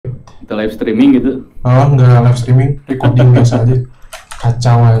Kita live streaming gitu. Oh, nggak live streaming, recording biasa aja.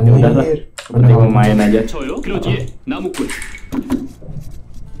 Kacau aja. Udah lah. Penting mau main aja.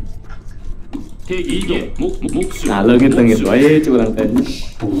 Nah, lo gitu aja curang kayaknya.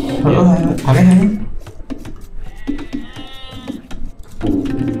 Aneh.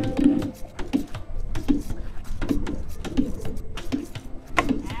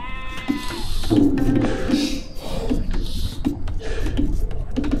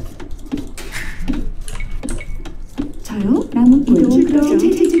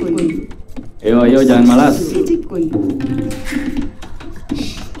 Ayo jangan malas.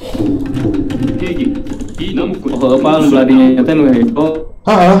 Oh, apa lu beladinya teh nu hijau?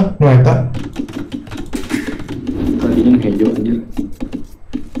 Nu eta. Beladinya nu hijau anjir.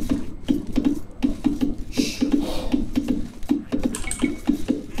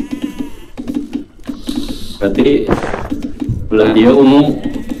 Berarti belah dia ungu.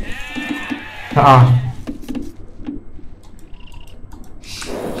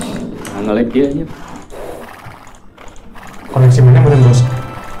 Ngelek dia aja. Koneksi mana bener bos?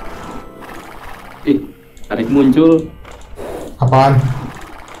 Ih, tarik muncul. Apaan?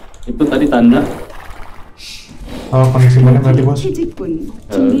 Itu tadi tanda. Oh, koneksi mana berarti bos?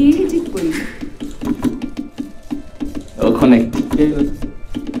 Oh, connect.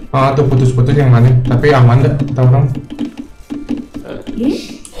 Oh, tuh putus-putus yang mana? Tapi aman dah, kita orang.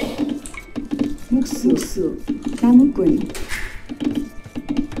 Muksu, namukun.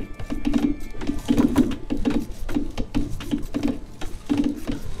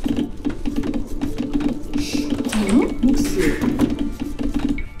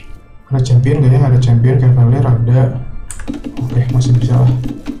 Ada champion gak ya? Ada champion, cavalier ada. Oke, masih bisa lah.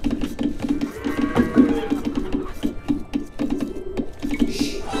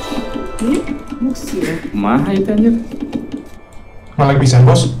 Mahal itu anjir. Malah bisa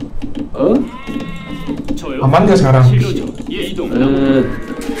bos. Aman gak sekarang?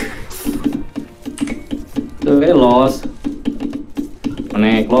 Lost.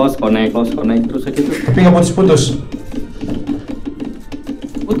 Connect terus aja gitu. Tapi nggak putus-putus.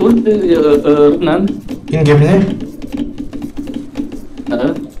 Putus nan. In game-nya?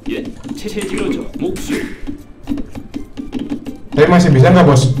 Tapi masih bisa nggak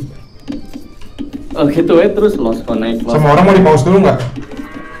bos? Gitu terus lost connect. Sama orang mau di pause dulu nggak?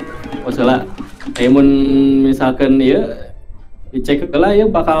 Oh salah. Misalkan ya dicek lah ya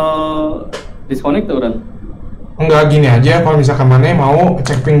bakal disconnect tuh orang. Enggak, gini aja, kalau misalkan mana mau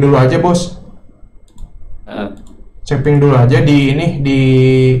cek ping dulu aja bos. Cek ping dulu aja di ini di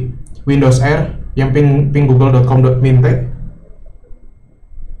Windows R yang ping google.com.min teh.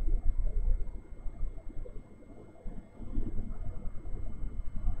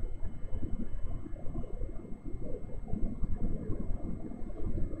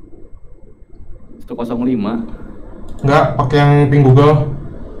 Itu 05. Enggak, pakai yang ping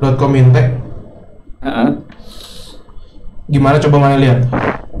google.com.min teh. Gimana coba mana lihat?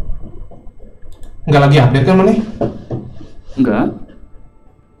 Enggak lagi update kan mana? Enggak.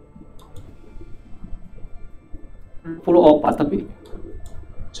 Full opat tapi.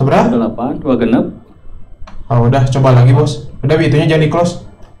 Seberapa? 8, 2 genep. Oh udah, coba lagi bos. Udah itunya jangan di close.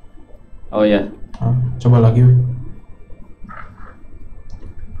 Oh ya. Coba lagi.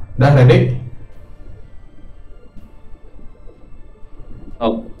 Udah ready?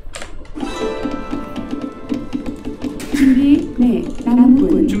 Oh. 네,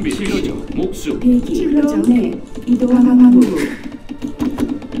 남군. 준비 완료죠. 목수. 대기. 네, 이동하고.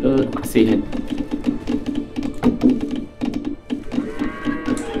 Masih.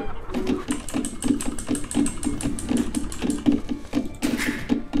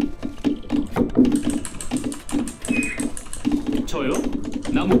 저요?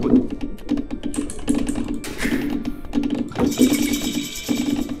 나무꾼.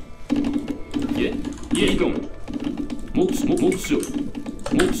 예 이동.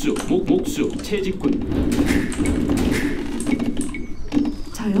 목수 채직군.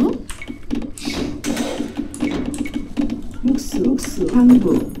 저요? 목수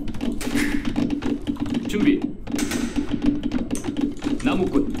광부. 준비.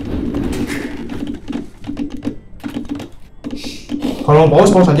 나무꾼. Kalau mau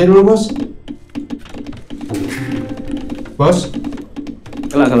pause aja dulu bos. Bos.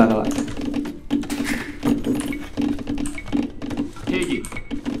 Kalah. 대기.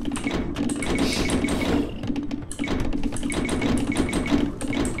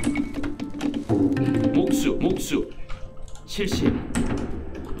 목수. 실시.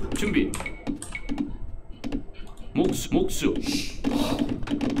 준비. 목수.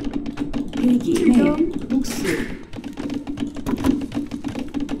 대기. 네, 목수.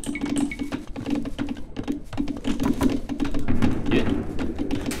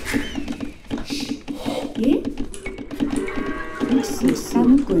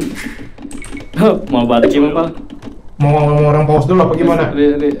 Mau balik gimana, Pak? Mau ngomong orang pause dulu apa gimana?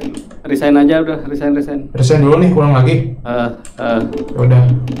 Resign aja udah, resign. Resign dulu nih, ulang lagi. Udah.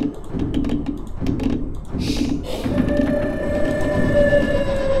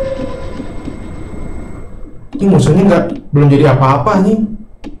 Ini musuhnya belum jadi apa-apa nih.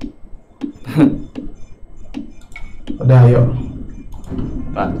 Udah, ayo.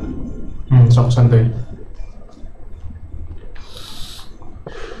 Pak. Sok santuy.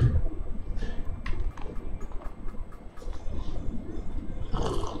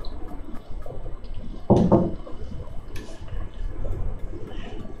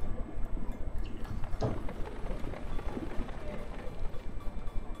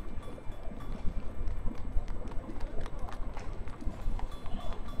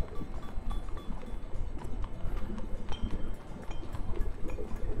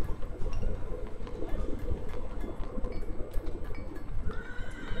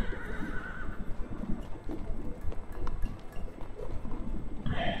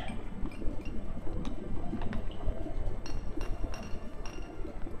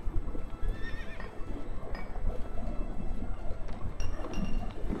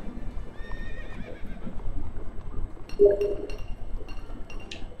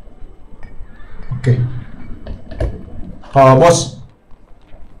 Oke.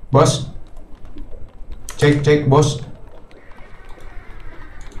 Bos. Cek, bos.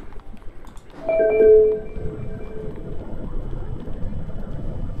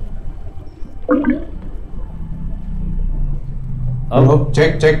 Halo,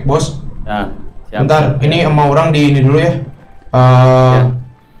 cek, bos. Ya, siap. Bentar, ini sama orang di ini dulu ya.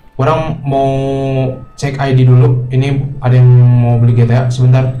 Orang mau cek ID dulu. Ini ada yang mau beli GTA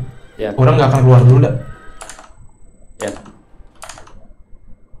sebentar. Ya. Orang nggak akan keluar dulu dah. Ya.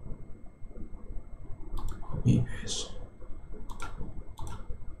 Yes.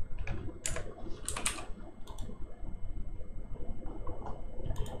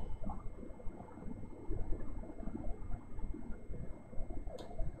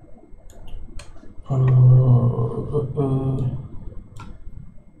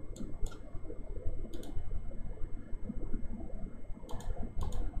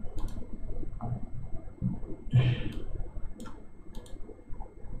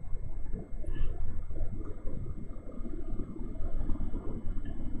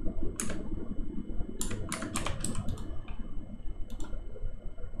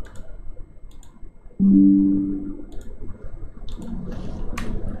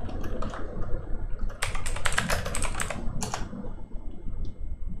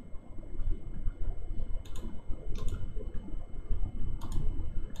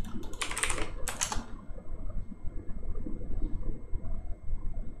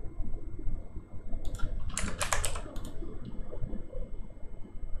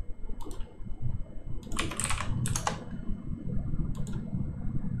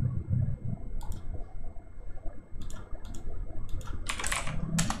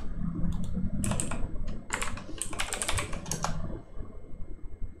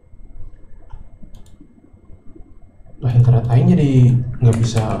 Lah internet aing jadi nggak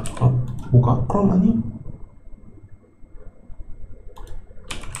bisa buka Chrome anjing.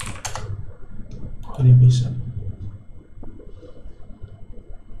 Oh, dia bisa.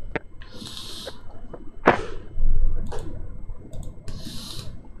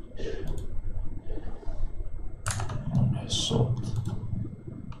 So.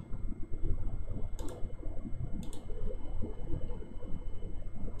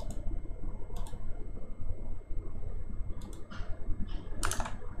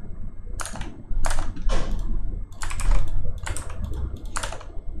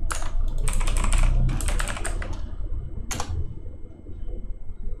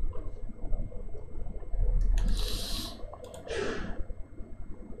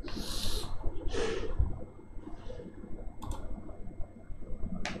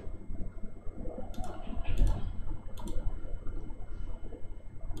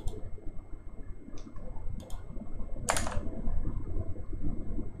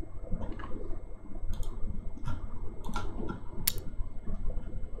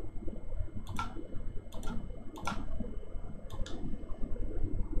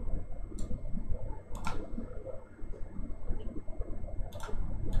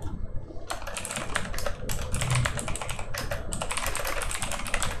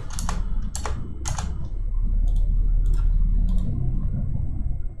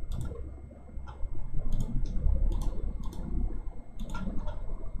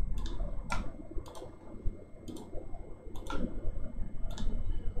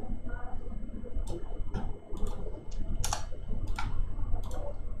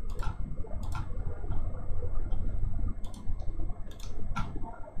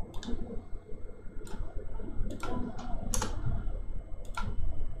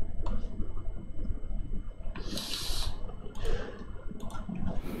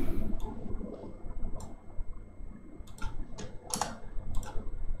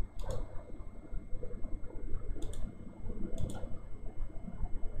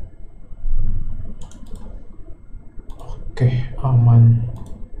 Oke, aman.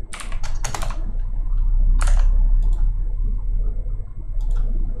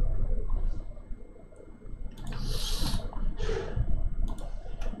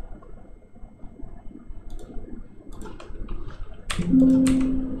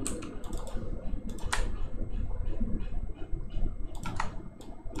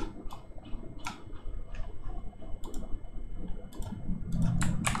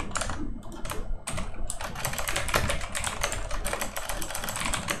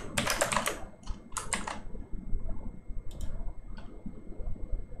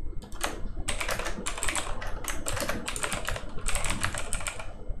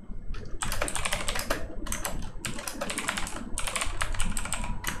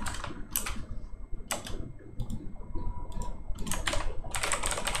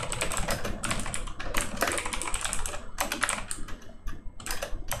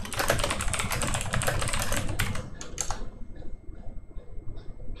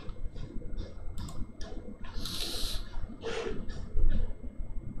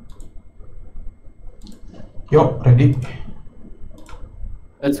 Yuk, ready?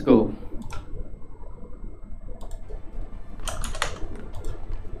 Let's go.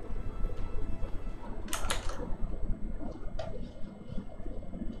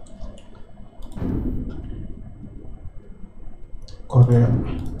 Korea.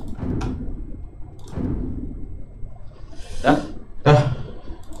 Dah, Dah.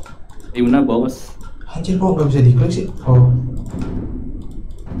 Yuna bos. Anjir, kok nggak bisa diklik sih? Oh.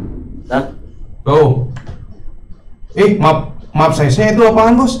 Dah, Go. Map size-nya itu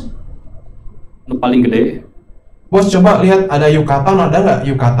apaan, Bos? nu paling gede. Bos, coba lihat ada Yucatan, ada nggak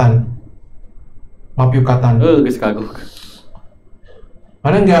Yucatan? Map Yucatan. Geus kagok.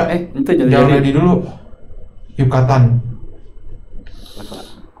 Mana nggak? Itu jadi. Jangan ready dulu. Yucatan.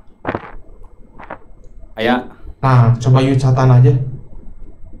 Aya, Nah, coba Yucatan aja.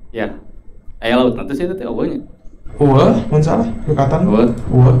 ya. Aya laut nanti sih teh obonya. Mun salah Yucatan.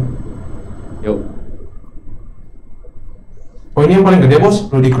 Eueuh. Yuk. Oh, ini yang paling gede, Bos.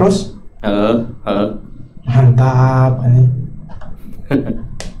 Rudy Cross. Heeh. Mantap, ini.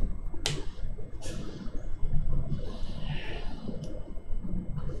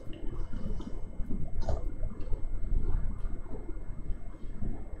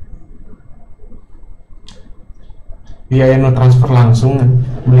 Biaya no transfer langsung kan,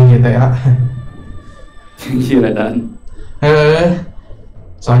 beli GTA. Iya dan.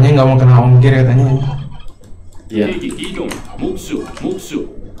 Soalnya nggak mau kena ongkir katanya. Iya. 대기 이동. 목수.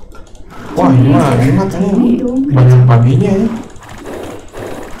 Wah, ini mah katanya banyak babinya ya.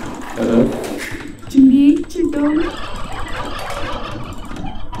 Heeh. 준비 출동.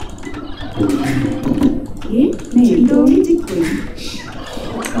 예? 네, 이동 채찍군.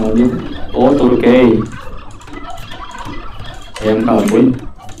 Ini. Oh, Turki. Ayam kalkun.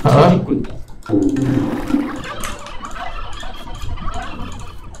 채직군.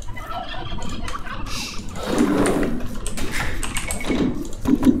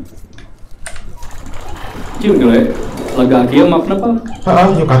 Cium dulu. Lega kieu mapna apa?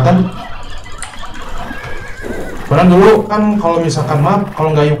 Yucatan. Orang dulu kan kalau misalkan map,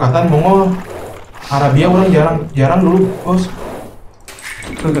 kalau nggak Yucatan, Mongol, Arabia orang jarang dulu, Bos.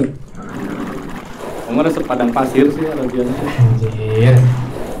 Ngomong ada sepadang pasir sih Arabianya. Anjir,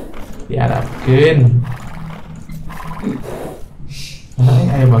 diharapkan. Mana nih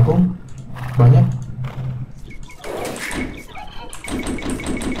ayam bakung? Banyak.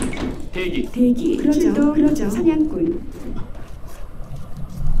 대기. 그러죠. 사냥꾼.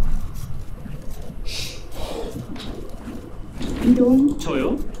 이동.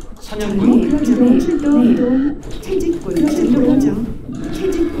 저요? 네, 사냥꾼. 이동 출동. 이동 채찍군. 그러죠.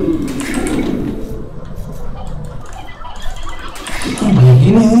 채찍군. Banyak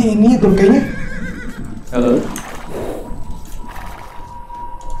ini tuh kayaknya.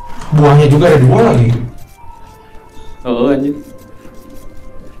 Buahnya juga ada 2 lagi. Anjir.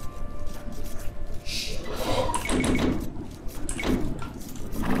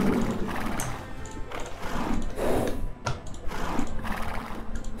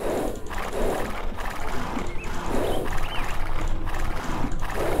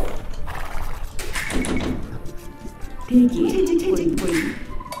 대기 채찍군.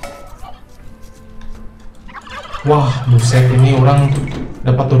 Wah, buset, ini orang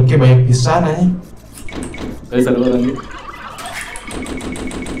dapat Turki banyak pisan aja. Seru orang ini.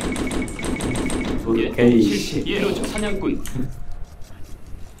 Turki. 실시. 예로죠. 사냥꾼.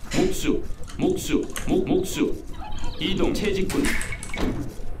 목수. 이동. 채직군.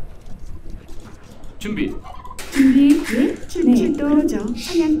 준비. 예? 출동. 그러죠.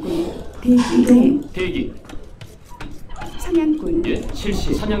 사냥꾼. 대기. 이동. 대기. 사냥꾼. 예,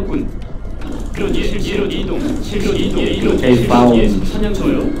 실시 사냥꾼. 그러지 실시로 이동. 실로 이동. 이동. Faun. 사냥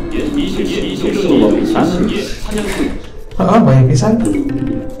저요. 예, 이실시 이동. Coba pisan. 예, 사냥꾼. Banyak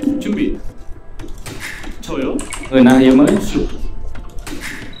pisan. 준비. 저요. Nah ya mah. 수.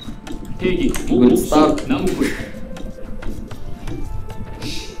 대기. Good 목수. start. 나무꾼.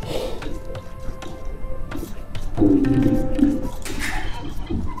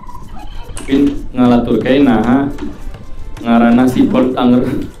 Pin ngalatur kayak nah ngarana sipol anger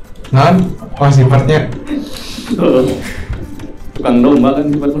Ngan, oh sifatnya. tukang domba kan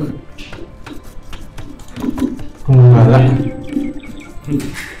sipol mah. Gembala.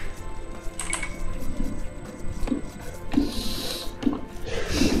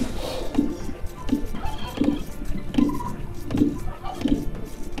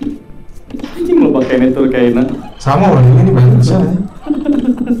 Ini mau pakai netur kayak nah. Sama orang ini banyak pisan.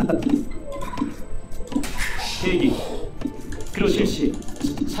 대기. 그로 실시.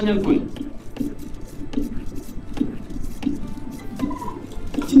 사냥꾼.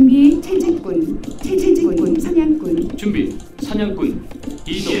 준비 채집꾼. 채집꾼. 사냥꾼. 준비. 사냥꾼.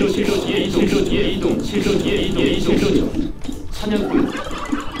 이동. 실로 예 이동. 실로 예 이동. 실로 예 이동. 실로죠. 사냥꾼.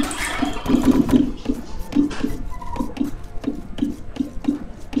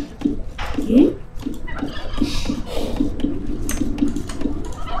 예.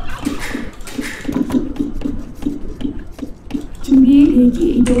 준비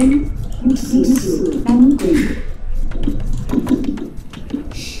대기 이동. 목수. 나무꾼.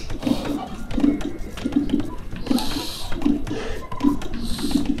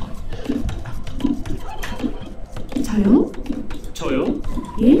 저요? 저요.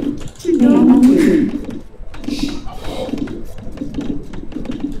 예? 출동. 나무꾼.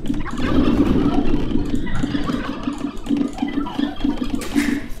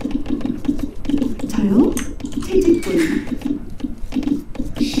 저요? 채집꾼.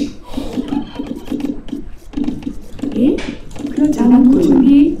 예? 그러죠. 나무꾼.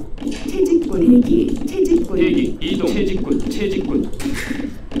 준비. 채집꾼. 대기. 채집꾼. 대기. 이동. 채집꾼. 채집꾼.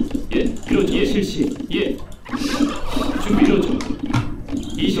 예. 그러죠. 예 실시. 예. 준비. 그러죠.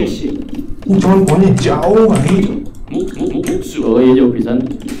 이실시. Ini cuman pohonnya jauh banget. 목수. Oh iya jauh pisan.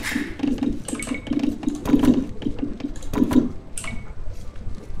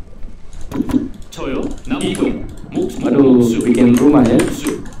 저요. 나무 이동. Aduh, bikin rumah ya.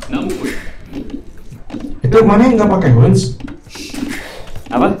 목수. 나무꾼. Itu mana yang nggak pakai hunts?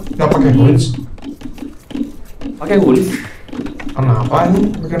 Apa? Nggak pakai hunts. Pakai kulis. Kenapa ini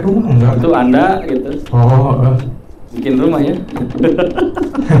bikin rumah enggak? Itu Anda gitu. Oh, Bikin rumah ya.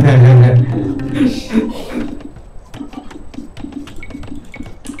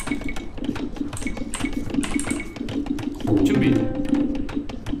 준비.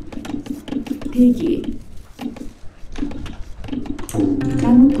 대기.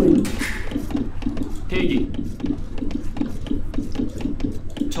 나무꾼. 대기.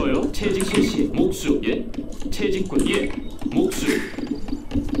 저요. 채집 실시. 목수. 예. 채집꾼. 예. 목수.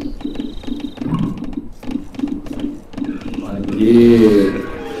 Anjir.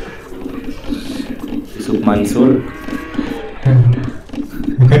 Yusuf Mansur.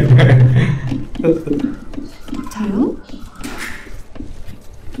 저요?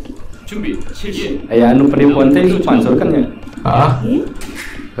 준비. 실시. Aya anu penipuan teh Yusuf Mansur kan ya? ah, 예?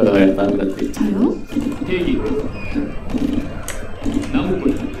 Eta berarti. 저요? 대기. 나무꾼.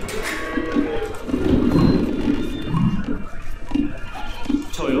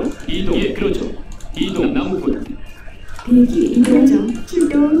 저요. 이동. 예. 그러죠. 이동. 나무꾼. 대기. 이동.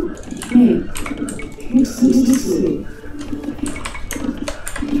 출동. 네. 목수.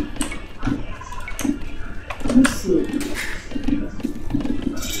 목수.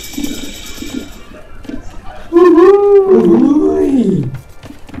 Uhuy.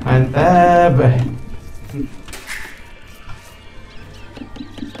 Mantap.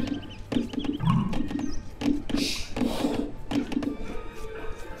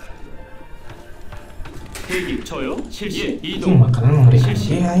 대기. 저요. 실시. Ini 이동. makanan mengerikan.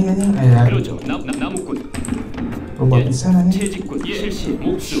 실시. Iya, iya, iya. 그러죠. 나무꾼. Coba pisan aja. 채집꾼. 예. 실시.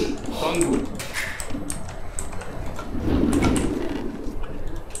 목수. 광부.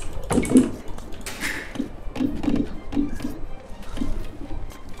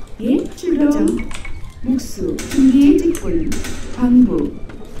 예? 출동. 목수. 준비. 채집꾼. 광부.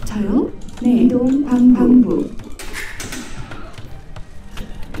 저요? 네. 이동. 광부.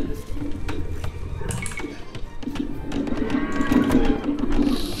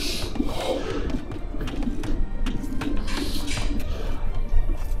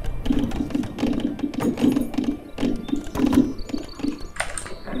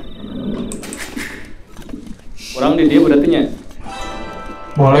 Orang di dia berarti nya.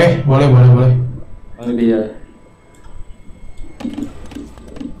 Boleh. Orang di dia.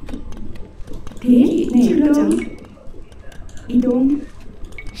 대기 출동 이동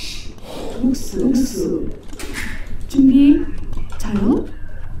목수 준비 저요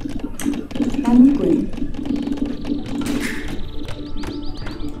나무꾼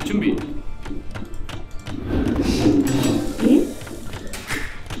준비. 예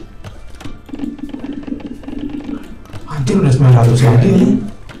Anjir udah 900 lagi nih.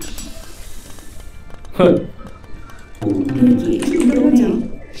 대기 출동하죠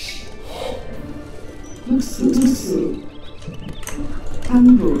목수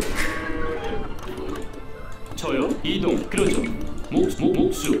방부 저요. 이동. 그러죠.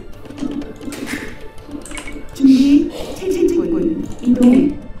 목수. 준비 채집꾼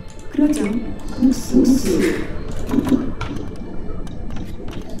이동 그러죠 목수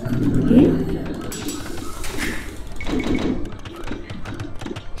예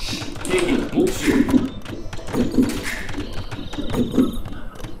대기. 목수.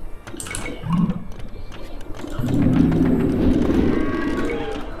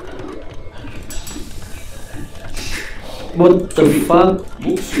 What the fuck?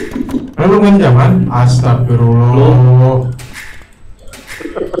 목수. Lu kan jangan. Astagfirullah.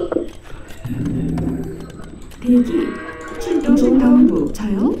 대기 출동 방부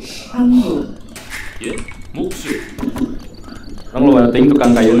저요 방부 예. 목수. Orang lu ada ting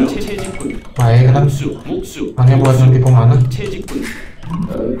tukang kayu. 채집꾼. Baik kan. 목수. Hanya buat nanti pemana. 채집꾼.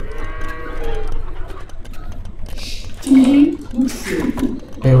 준비 목수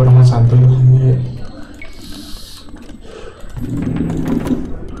Orang mah santuy.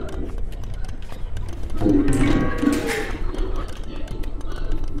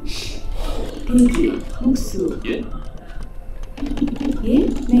 대기 목수 예. 예?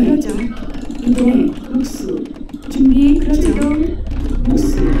 네 그러죠 이동 목수 준비 출동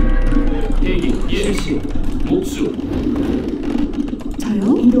목수 대기. 예. 실시. 목수.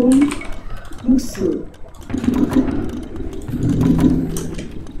 저요 이동 목수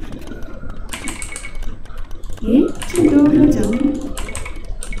예? 출동 그러죠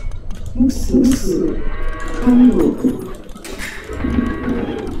목수 방부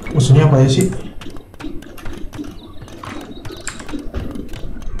Musuhnya apa ya sih?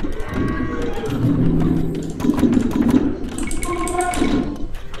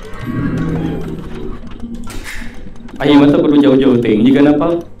 Ayo mata perlu jauh-jauh ting. Jika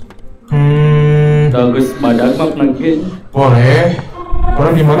napa? Bagus badak mah nangke. Boleh.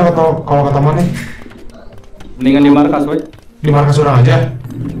 Orang di mana kalau kata mana? Mendingan di markas we. Di markas orang aja.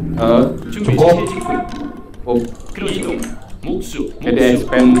 준비. 좋고. 채집꾼. Oh, 이동. 목수. jadi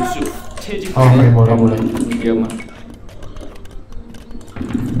expand. 목수. 채집꾼. Oke, boleh. Iya mah.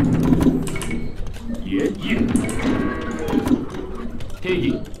 예.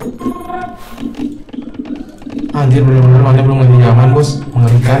 대기. Anjir bener-bener mana belum ngerti zaman bos.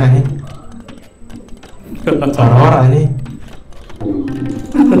 Mengerikan anjing. Horor anjing.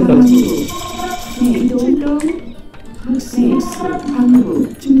 방부 네 출동 목수 방부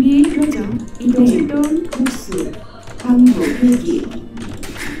준비 그러죠 이동 출동 목수 방부 대기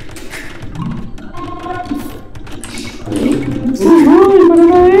목수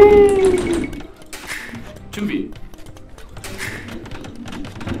준비.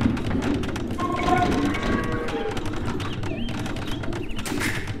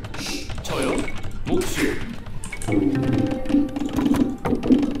 저요. 목수.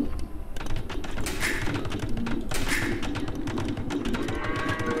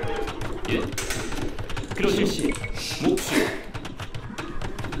 예. 그러실 시. 목수.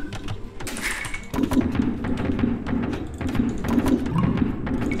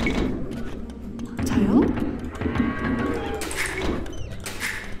 저요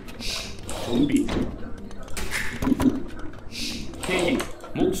준비. 대기.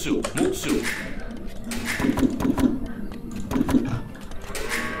 목수.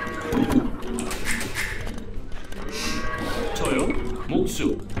 저요.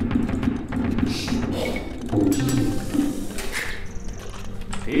 목수.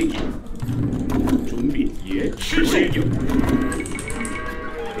 대기. 준비. 예. 실행격.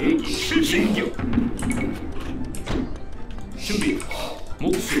 대기. 실행격. 준비.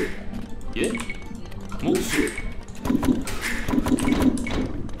 목수. 예. 목수.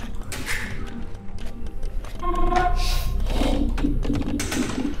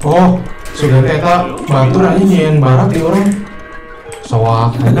 Oh, sudah eta batur anjing nyian barak di orang.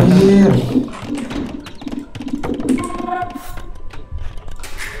 Soak anjir.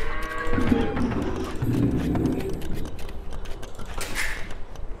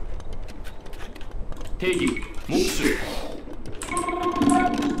 대기. 목수.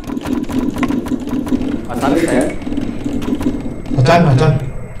 Pasang saya. Macan.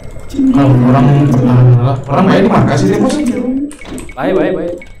 Kalau orang bayar di markas sih bos. Baik.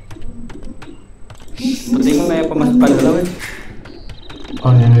 Penting kayak pemasukan dulu weh.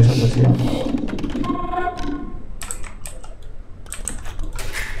 Oh yang sudah siap.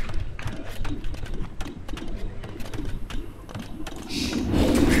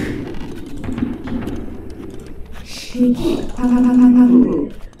 대기 방황부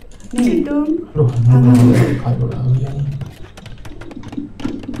출동 Aduh, kado lagi ya.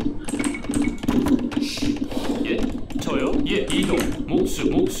 예, 저요. 예, 이동. 목수.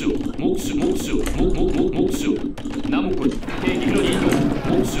 나무꾼. 대기 이동.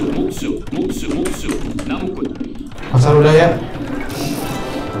 목수. 나무꾼. Pasar udah ya.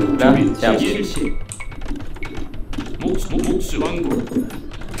 Udah, siap. 실시. 목수 왕구.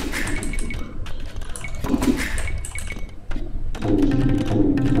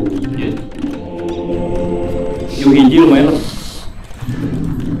 예, Yung hiji lumayan lah.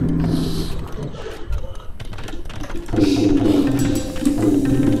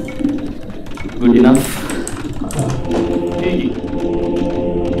 Good enough. 대기.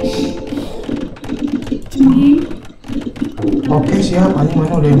 준비 Oke siap, anjing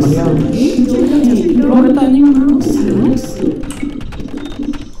mana udah yang meriah. Belum ada tanya mah.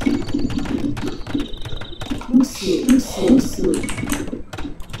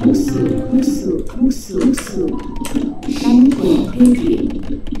 목수 나무꾼 대기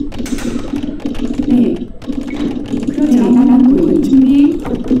네 그러자 나무꾼 준비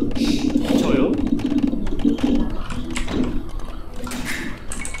저요.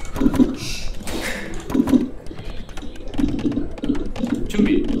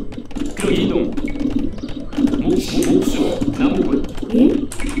 준비. 그럼 이동. 목수. 나무꾼. 예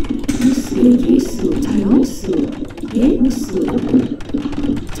목수 대기 저요 목수 예 목수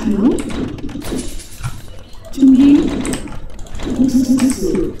저요 준비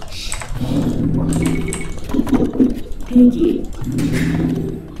목수 대기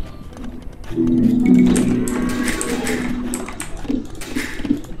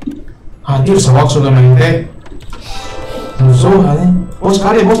Anjir sewak sudah main teh. Musuh anjing. Bos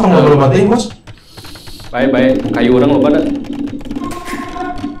kali bos tanggal berapa teh bos? Baik. Kayu orang lo pada.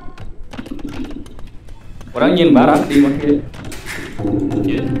 Orang nyin barak di makin.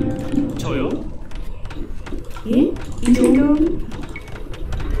 예, 저요. 예 이동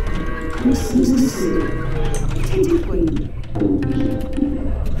목수 채집꾼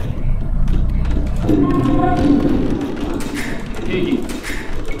대기.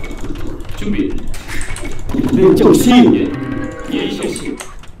 준비. Cuci. 예, 실시.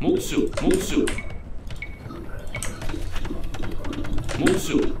 목수.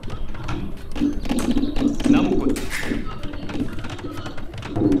 나무꾼.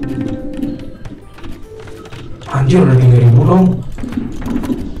 Anjir udah 3.000 dong.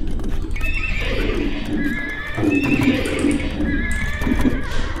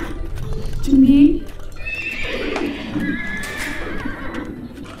 준비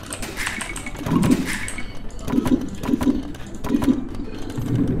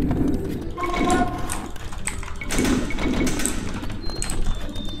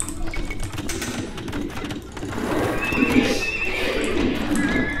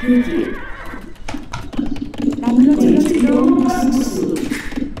대기 나무로 제치로 목수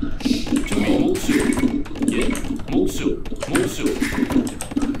준비. 목수. 예, 목수.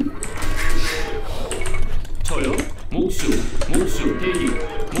 저요. 목수. 대기.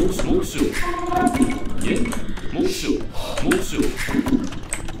 목수. 예, 목수.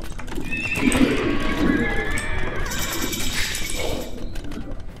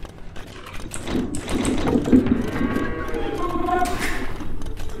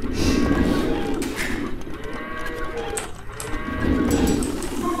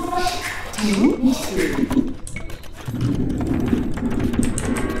 저요 목수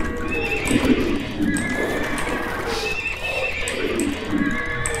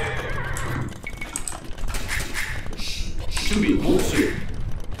준비. 목수.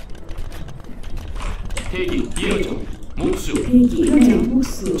 대기. 이러죠. 목수. 대기 이러죠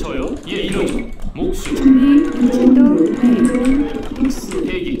목수 저요. 예, 이러죠. 목수. 준비 이동 목수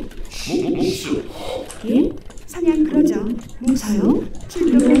대기. 목수. 예 사냥 그러죠 저요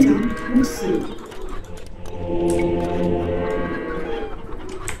출동 그러죠 목수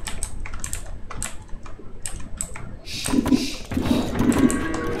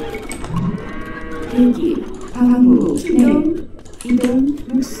대기 방황부 출동 이동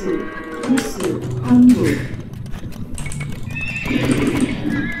목수 방부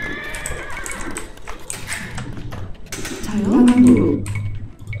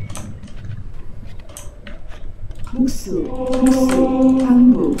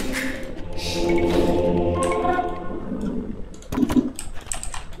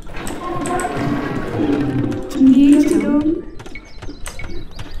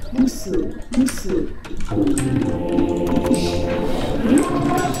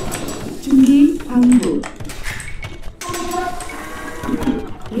광부.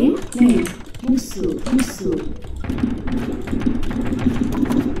 예? 네. 무수.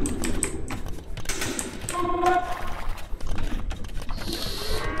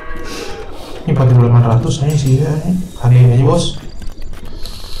 Ini 4.800 hanya sih ya. Hari ini aja bos.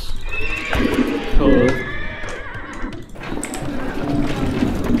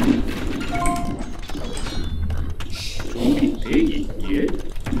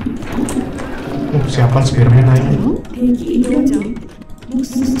 Persiapan Spiderman aja. 대기 요정.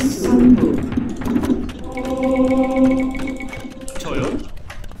 무수 광부. 저요?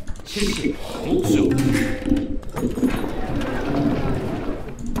 실시 목수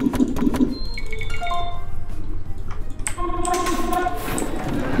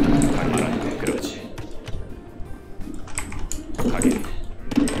말하는데 그러지 하긴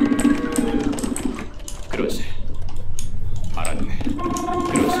그러지 알았네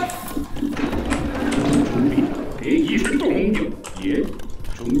그러지 준비 대기 출동 공격 예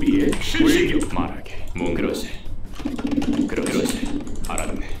준비에 실시 말하게 뭐 그러지 그러지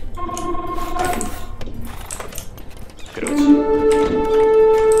알았네 그러지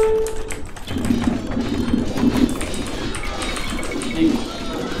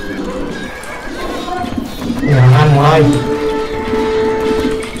Jangan mulai.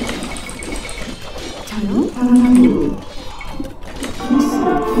 저요? 광부.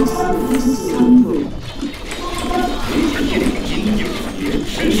 무수 광부. 진격 예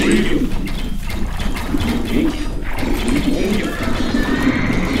실시 대기 공격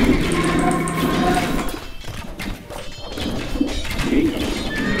대기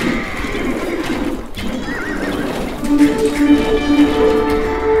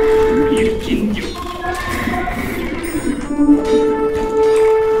준비 진격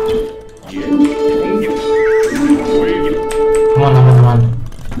예 공격 돌격 Aman.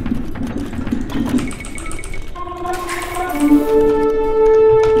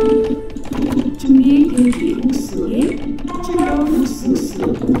 준비 대기 무수의 출동 무수.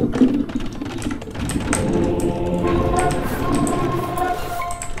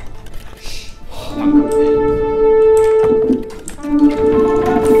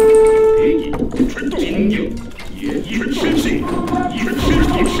 대기 출동 진격 예 실시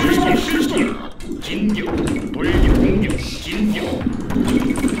진격 돌격 공격 진격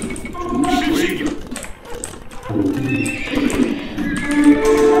실시격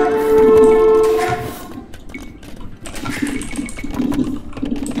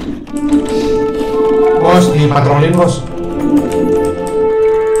Bos, dipatrolin bos.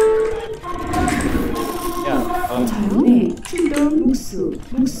 Ya, kalau 저요? 네. 출동 무수.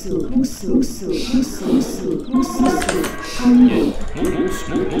 광부.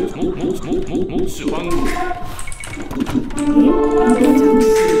 목수 광부 예? 요정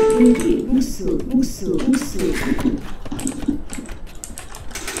무수. 대기 무수.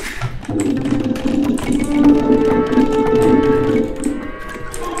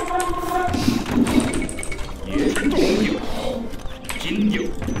 예 공격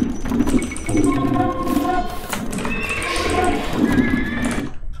진격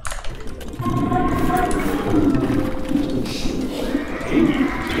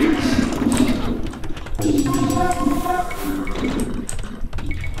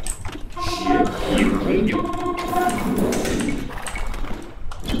예 공격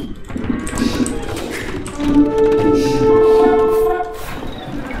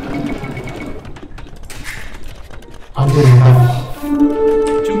Anjir, bentar.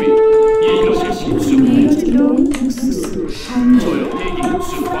 준비 예인호 실시 준비 목수 출동 무수. 광부. 저요 대기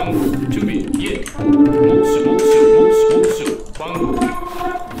목수 광부 준비 예 목수 광부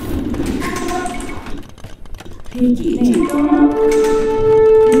대기 출동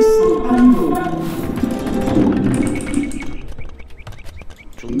무수. 광부.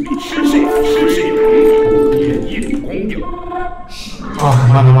 준비 실시 예 공격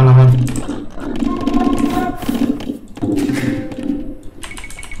Aman.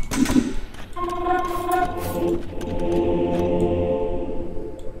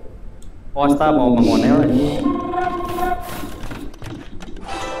 Osta mau mengonel ini.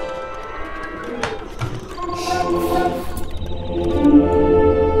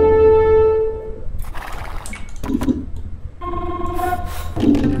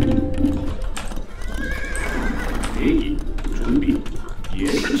 대기 준비 예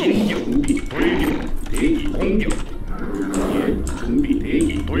진격 준비 돌격 대기 공격 예 준비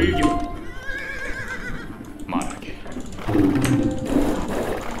대기 돌격 말하게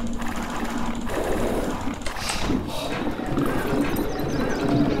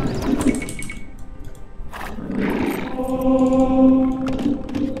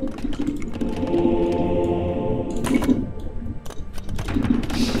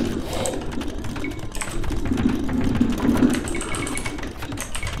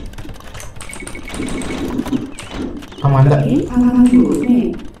방만다. 방황구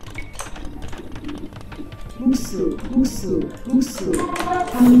네. 목수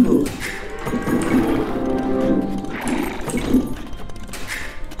방구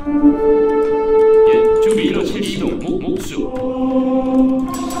예, 준비 이렇게 이동. 목수.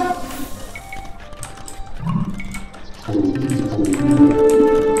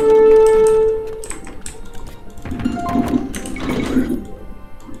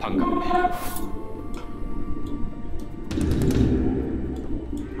 반갑네.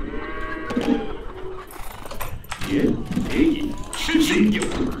 예, 대기. 실신격.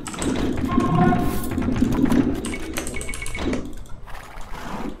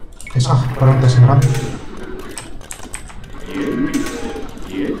 됐어. 그럼 됐으면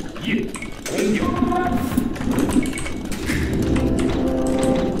예. 공격.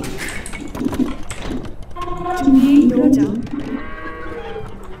 준비 이루어져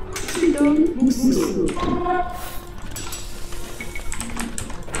출동 목수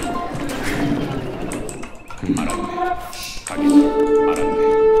알았네. 가겠네. 알았네.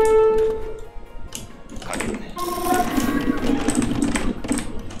 가겠네.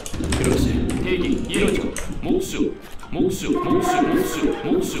 그렇지. 대기. 이뤄져. 목수.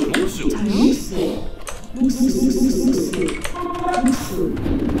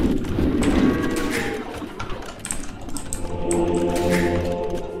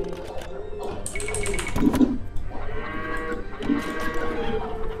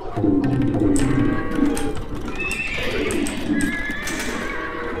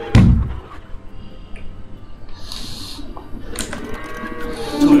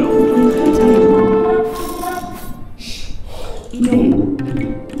 자요 목수 이동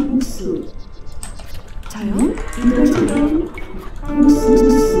목수 자요 이동 출동 목수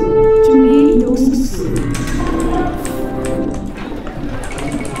준비 이동 목수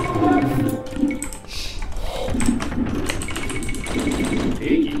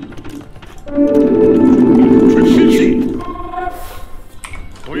대기. 실시.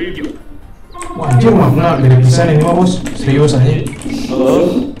 돌격. wah anjir makna dari pisan ini mah bos, serius aja.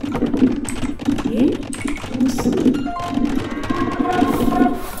 예 목수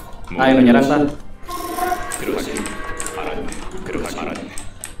Ayo nyerang tar. 그렇지. 알았네. 그렇지. 알았네.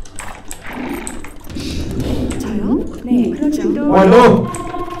 자요 네 그렇죠 Waduh,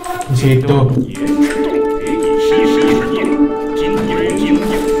 di situ. 예. 대기. 실시. 긴격.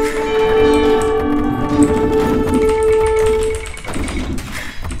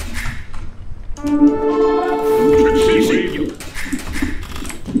 실시격.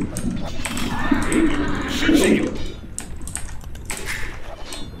 실시격.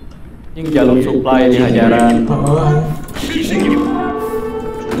 Yang jalur supply di hajaran. 실시격.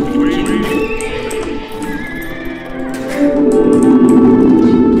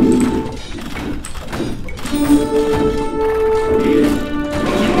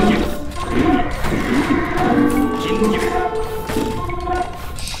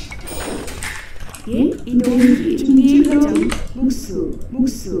 예 이동 준비 결정 목수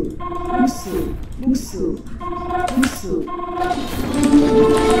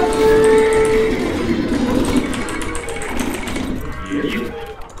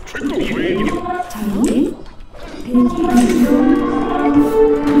출동. 자요 예 대기 이동 목수 방구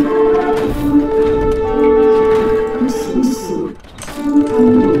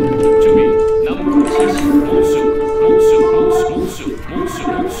준비. 나무 실시.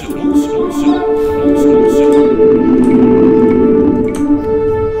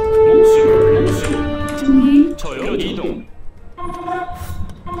 목수. 준비 저요. 이동.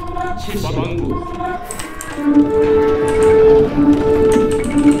 실시. 방구.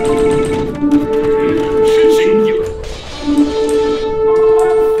 실신격.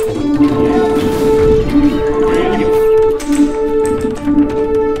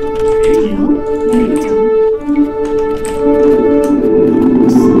 자요 네 결정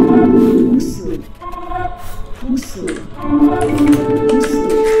목수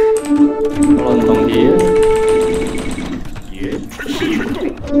Lontong dia. 예,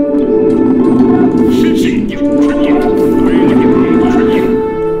 출동. 실신격.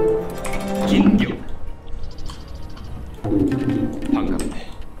 긴격. 반갑네.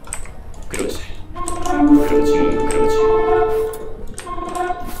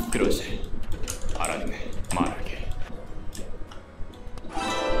 그렇지. 알았네. 말하게.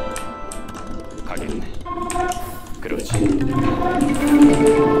 가겠네. 그렇지.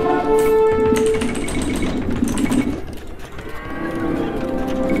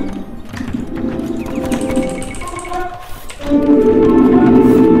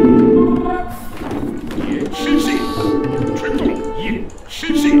 예, 실시. 출동. 예,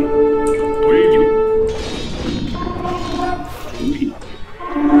 실시. 돌격.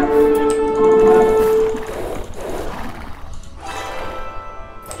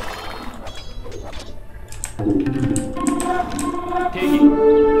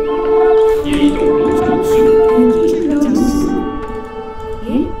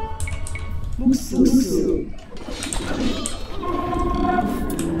 예? 목수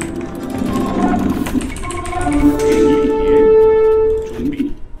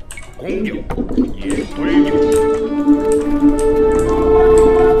준비. 공격. 예, 돌격.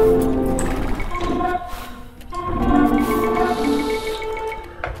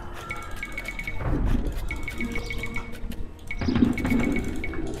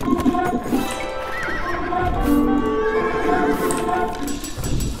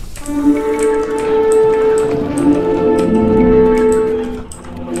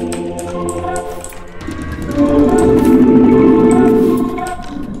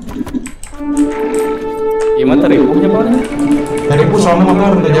 Gimana ribuhnya Pak? Dari pus soalnya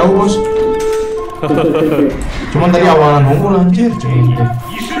motor udah jauh bos. Cuman tadi awalan nunggu anjir cuy.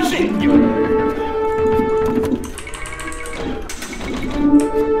 이슬 생겨.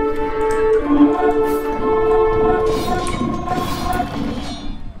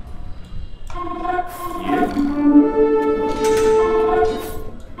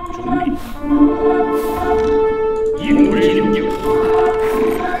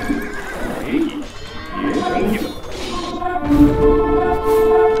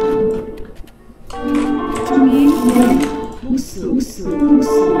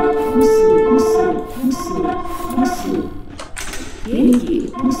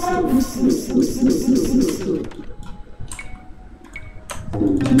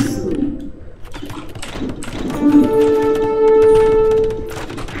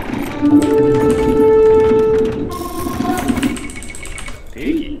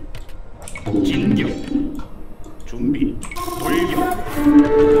 대기 진격 준비 돌격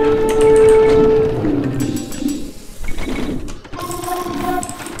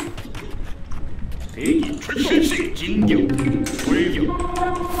대기 출시 진격 돌격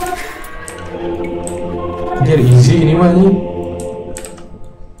Anjir easy ini mah nih.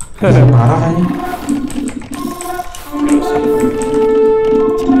 Parah nih.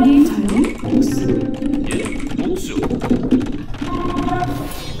 준비 자유 목수 예 목수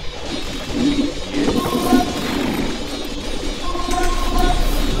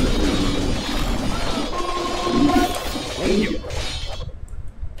공격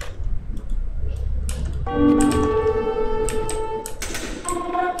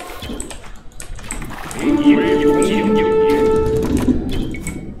대기 공격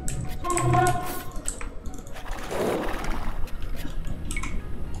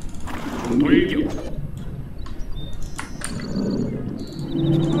돌격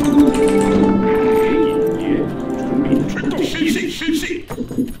대기 예 준비 출동 실시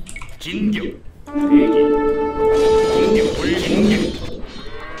진격 대기 공격 돌진격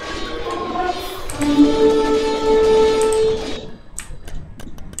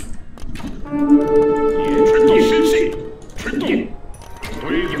예 출동 실시 출동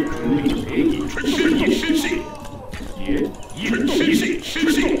돌격 준비 대기 출동 실시 예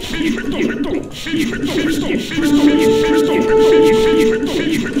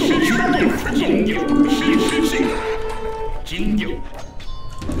진격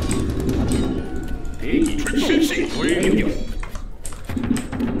대기 출시 돌격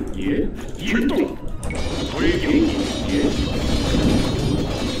예 출동 돌격 예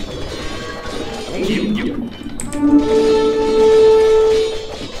공격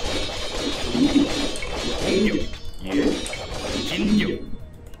공격 예 진격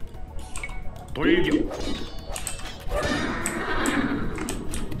돌격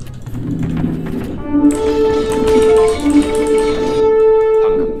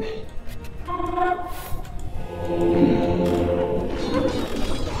반갑네.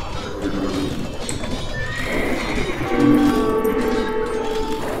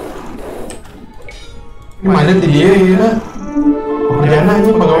 Mandat di dia ya. Pekerjaan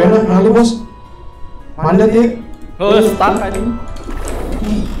aja pegawainya kali bos. Mandat ya. Oh, stuck aja.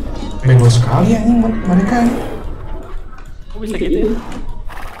 Bego sekali anjing mereka. Kok bisa gitu ya?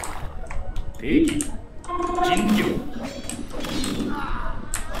 대기 진격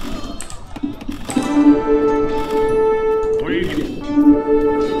돌격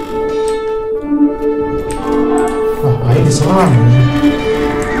Wah, baik diserang.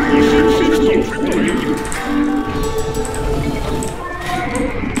 돌격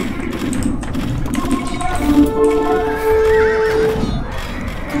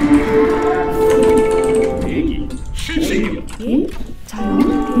대기 실시격 예? 자유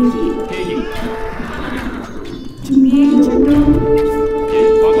대기 대기 준비 출동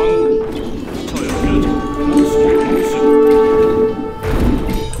예방광 저요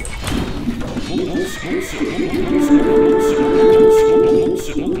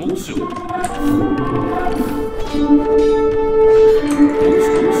목수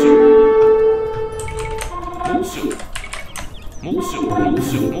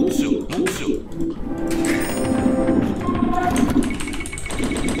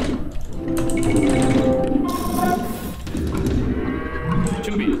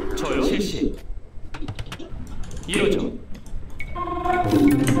준비. 저요. 실시. 이러죠.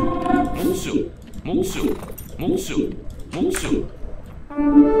 목수. 목수. 목수. 목수.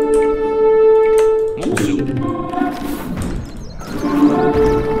 목수.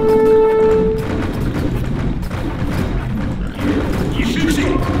 이 실시.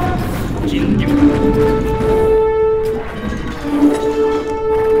 진격.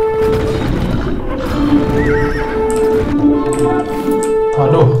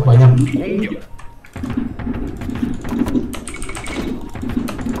 Aduh, banyak. 공격.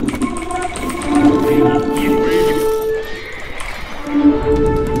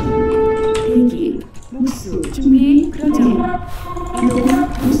 대기, 목수, 준비, 그러죠. 이동,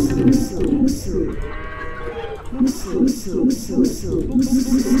 목수, 목수, 목수. 목수, 목수, 목수, 목수, 목수,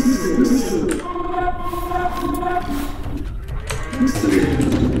 목수, 목수.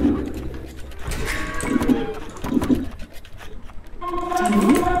 자유,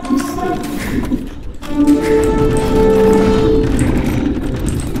 목수.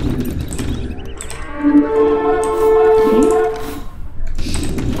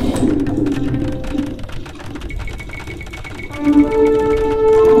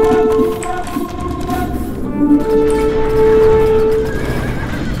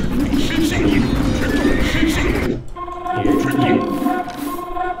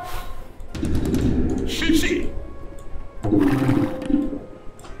 실시.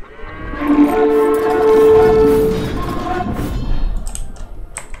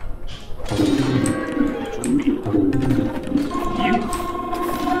 준비.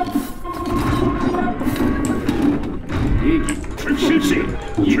 대기. 실시.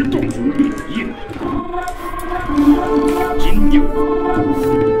 출동 준비. 진격.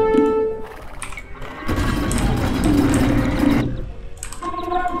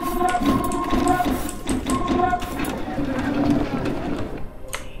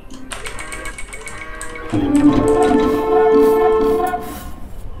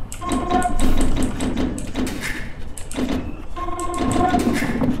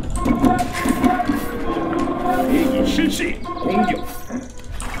 대기 실시. 공격.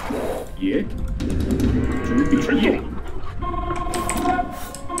 예. 준비 출동.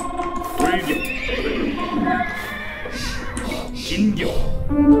 돌격. 진격.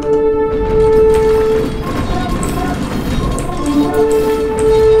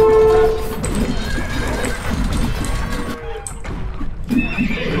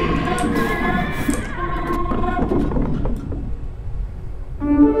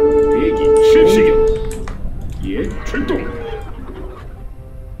 대기 실시. 예, 출동.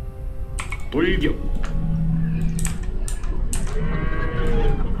 돌격.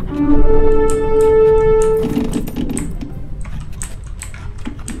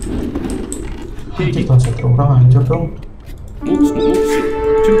 대기. Kita satu orang aja dong. 목수.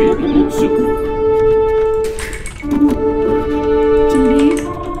 준비. 목수. 준비,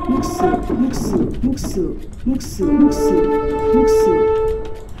 목수, 목수, 목수, 목수, 목수, 목수,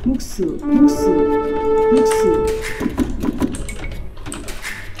 목수, 목수, 목수.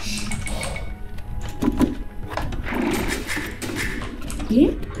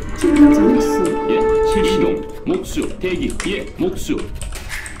 예? 출동 목수. 예, 실시동. 목수. 대기. 예, 목수.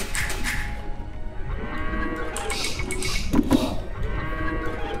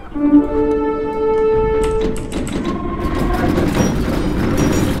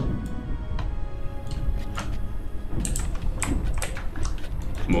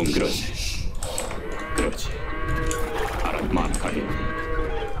 몸 그렇지. 그렇지. 알아만 가겠네.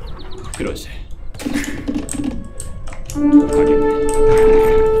 그렇지. 가겠네.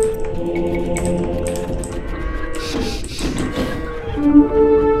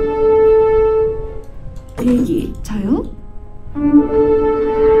 대기, 저요?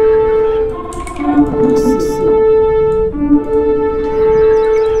 목수.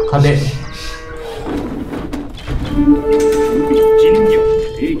 Kade. 진격.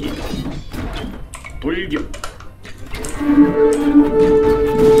 대기. 돌격.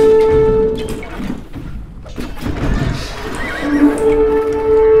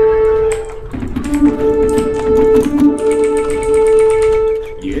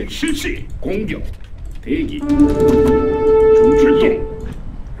 예, 실시. 공격. 대기.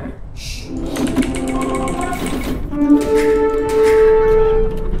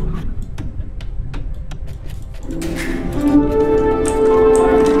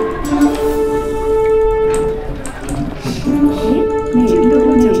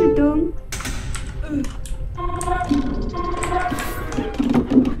 중출동.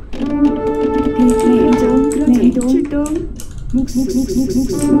 네, 출동. 네, 이동, 출동. 목수, 목수,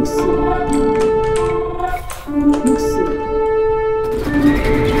 목수, 목수, 목수.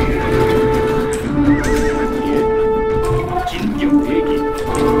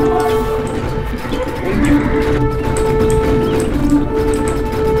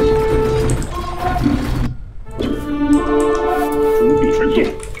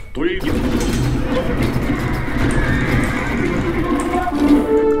 돌격.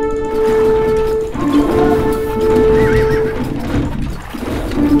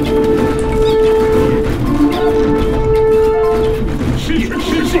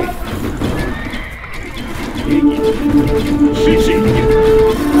 실시. 대기. 실시. 공격.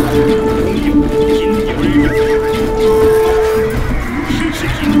 진격. 실시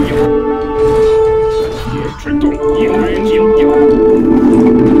진격. 출동. 예물 진격.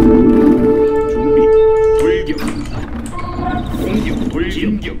 준비. 돌격. 공격.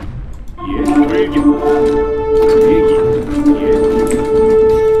 돌진격. 예. 돌격. 대기. 예.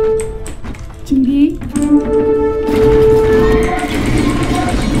 준비.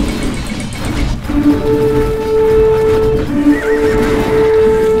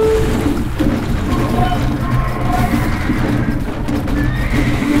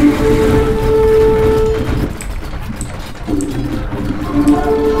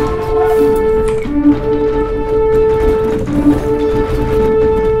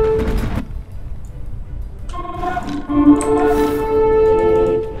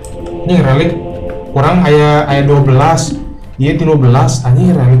 Ini relik kurang aya 12. Ieu 13.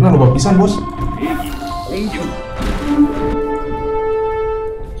 Anjing relikna loba pisan, Bos. 대기. 공격.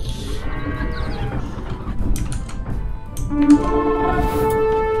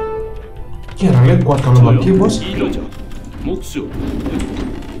 Ini relik kuat kalau bagi, Bos. 이뤄져. 목수.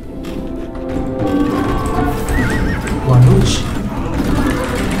 Waduh.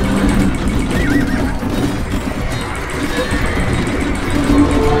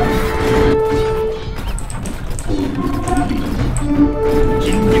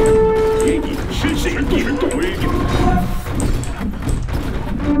 진격. 대기. 실시. 출동. 돌격.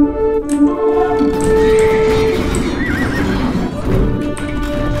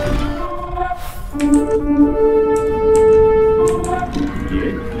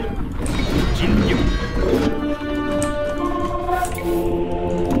 예. 진격.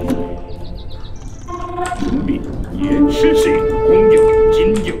 준비. 예. 실시. 공격.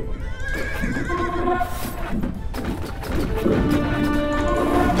 진격.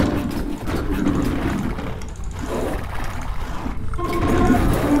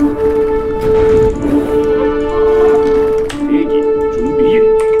 대기. 준비.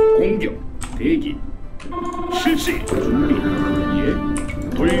 공격. 대기. 실시. 준비. 예.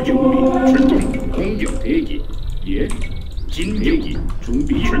 돌격. 출동. 공격. 대기. 예. 진격이.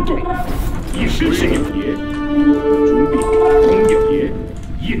 준비. 출동. 예. 실시. 예. 준비. 공격. 예.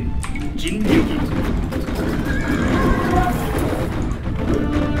 예. 진격이.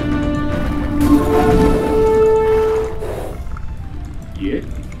 예.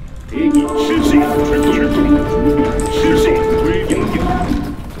 대기. 실시. 출동. 준비. 실시. 돌격.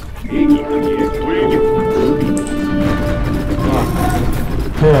 대기. 예. 돌격. 준비.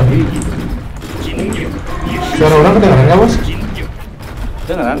 Ya. 대기. 진격. 예. Suara orang kedengaran nggak, Bos? 진격.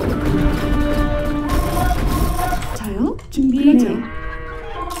 Jangan. 자요. 준비해줘.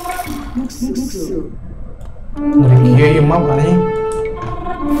 목수. Ngeri kieu ieu mah anjing.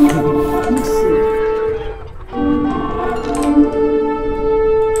 목수.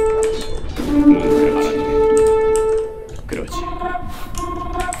 그렇지.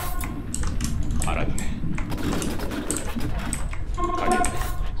 알았네. 가겠네.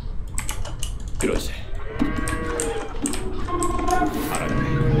 그렇지. 알았네.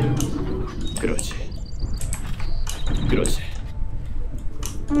 그렇지. 그렇지.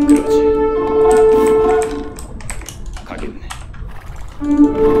 그렇지. 가겠네.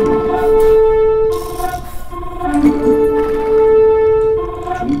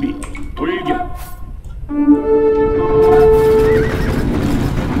 준비. 돌격.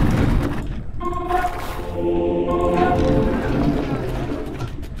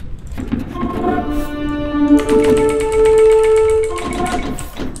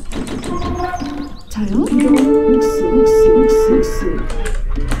 자요. 목수.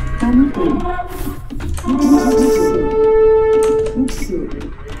 땀꾼. 목수.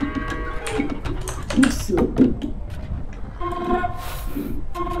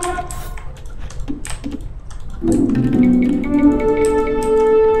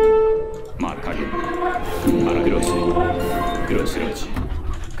 가겠네. 알아. 그렇지.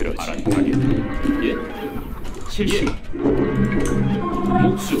 그렇지. 알아. 가겠네. 예. 실시.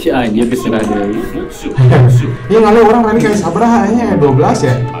 목수. Si dia keserah deui. 목수. Iya ngalu orang relik kayak sabaraha nya 12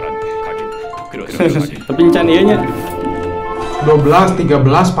 ya. 알았네. 가겠네. Tapi can ieu nya 12,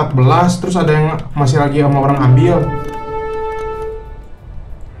 13, 14, terus ada yang masih lagi sama orang ambil.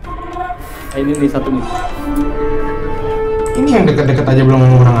 ini nih satu nih. Ini yang deket-deket aja belum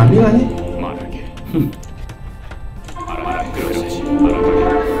sama orang ambil aja. 말하게. 알아. 그렇지. 알아.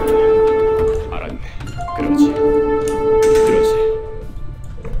 가겠네.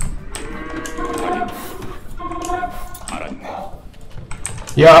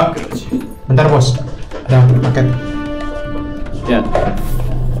 Ya, 그렇지. bentar bos. Ada paket. Ya.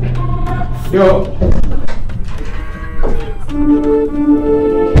 Yuk.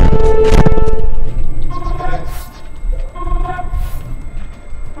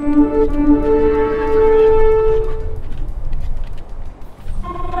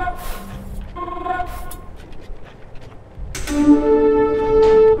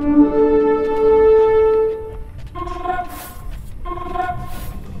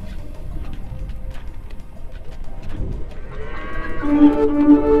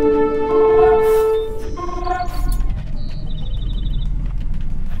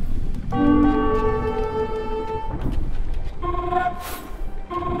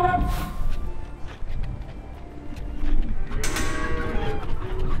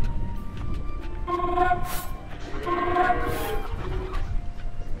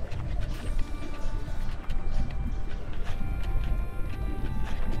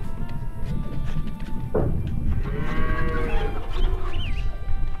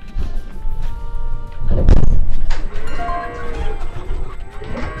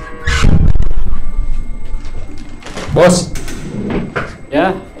 Bos,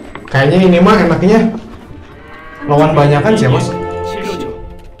 Ya. kayaknya ini mah enaknya lawan banyakan sih ya bos. 치료죠.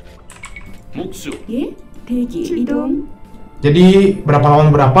 목수. 예? 대기 이동. Jadi berapa lawan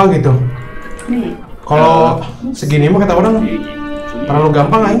berapa gitu. 네. Kalau segini mah kata orang 대기. 준비. terlalu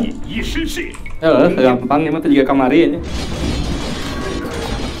gampang aja. 이 실시. Gampang emang tuh juga kamari ya.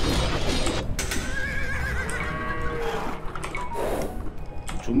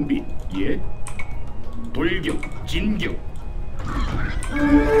 준비. 예. 돌격. 진격.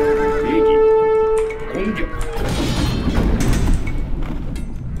 대기. 공격.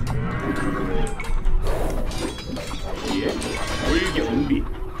 예. 돌격. 준비.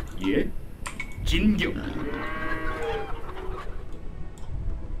 예. 진격.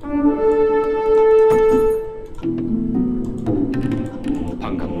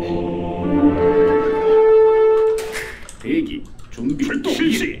 반갑네. 대기. 준비. 출동.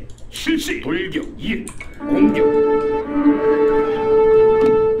 실시. 실시. 돌격. 예. 공격.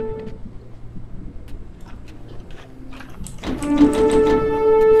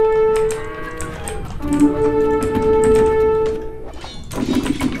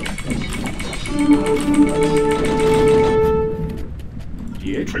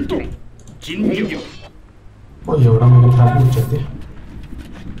 예. 출동. 진격. Oh iya orang minum prabu chat ya.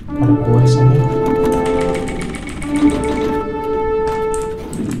 Ada kue sana.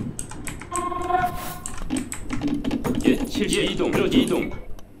 예. 실시. 이동. 이동.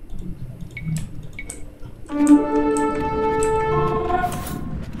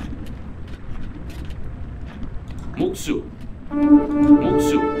 목수.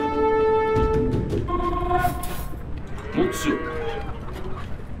 목수. 목수.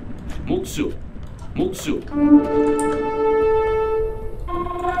 목수. 목수.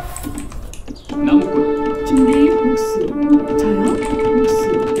 나무꾼. 준비 목수. 저요?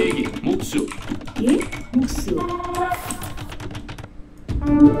 목수. 대기. 목수. 예? 목수.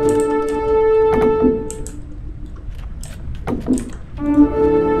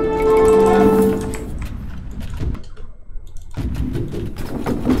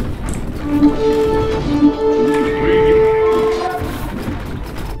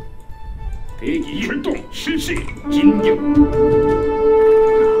 대기. 출동. 실시. 진격.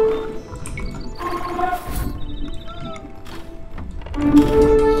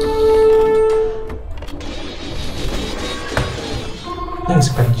 Yang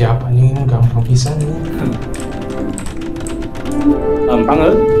sekejap anjing ini gampang pisan nih. Gampang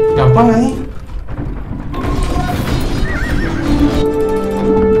Gampang aja.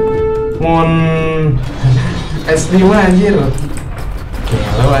 Mon SD mah anjir.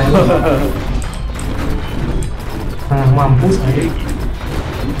 Gelo anjir. Nah, mampus aja.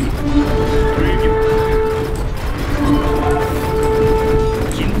 돌격.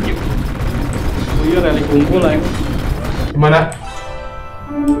 진격. Oh iya rally kumpul lah. Gimana?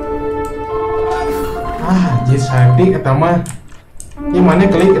 Ah, anjir sadi eta mah. Ini mana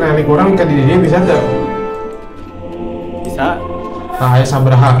klik rally kurang ke diri dia bisa tuh. Bisa. Nah, aya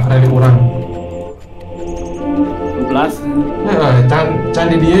sabaraha rally kurang. 12. Can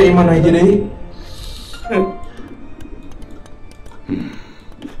di dia iman aja deh.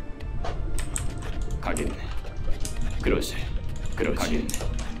 가겠네. 그러세. 가겠네.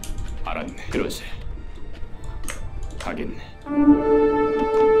 알았네. 그러세. 가겠네.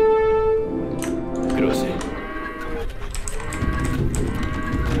 그러세.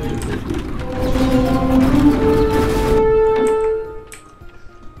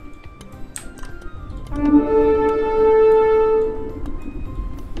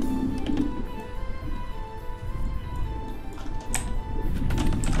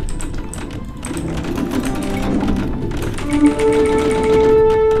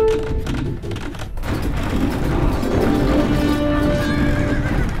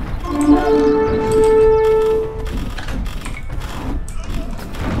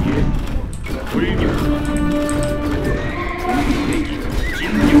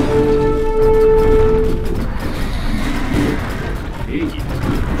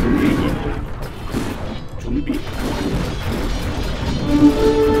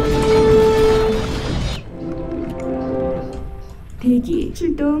 대기.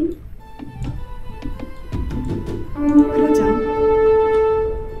 출동. 그러죠.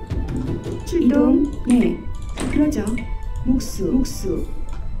 출동. 네. 그러죠. 목수.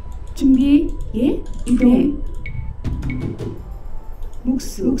 준비. 예. 이동. 네.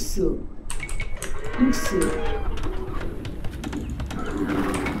 목수.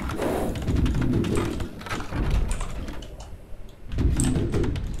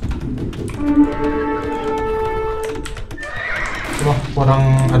 Coba orang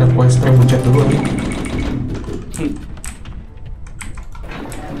ada quest buncet dulu nih.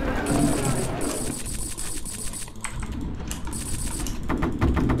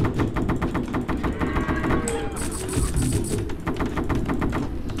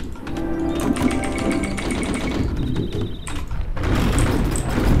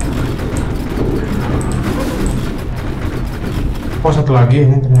 Oh, satu lagi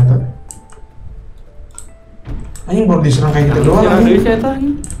ini ternyata. Anjing baru diserang kayak gitu doang. Jangan Anjing. dari setan.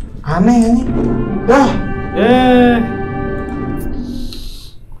 Aneh anjing. Dah.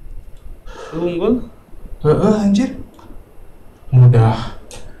 Unggul. Anjir. Mudah.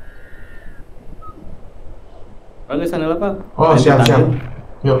 Oke, sana lah Pak. Oh, siap.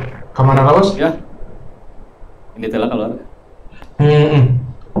 Yuk, kemana lah bos? Ya. Ini telah keluar.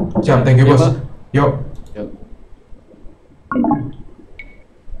 Siap, thank you Ya, bos. Pak. Yuk. Yuk.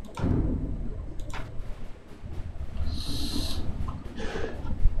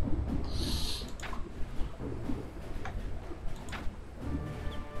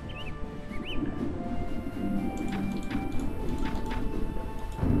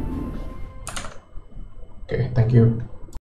 Oke, thank you.